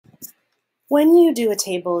When you do a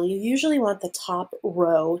table, you usually want the top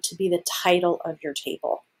row to be the title of your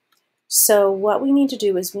table. So what we need to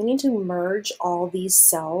do is we need to merge all these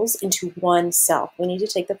cells into one cell. We need to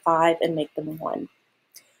take the 5 and make them 1.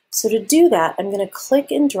 So to do that, I'm going to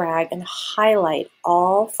click and drag and highlight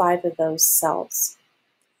all 5 of those cells.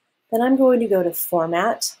 Then I'm going to go to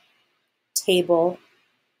Format, Table,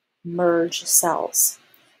 Merge Cells.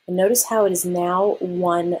 And notice how it is now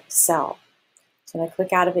one cell. So when I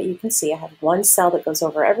click out of it, you can see I have one cell that goes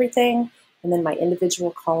over everything, and then my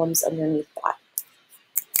individual columns underneath that.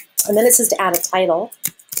 And then it says to add a title,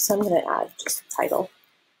 so I'm going to add just a title,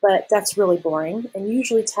 but that's really boring, and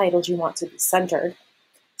usually titles you want to be centered.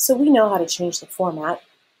 So we know how to change the format.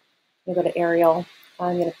 I'm going to go to Arial.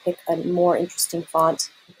 I'm going to pick a more interesting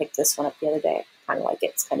font. I picked this one up the other day. I kind of like it.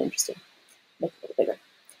 It's kind of interesting. Make it a little bigger.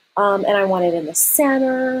 And I want it in the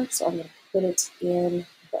center, so I'm going to put it in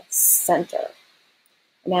the center.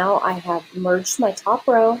 Now I have merged my top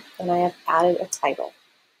row and I have added a title.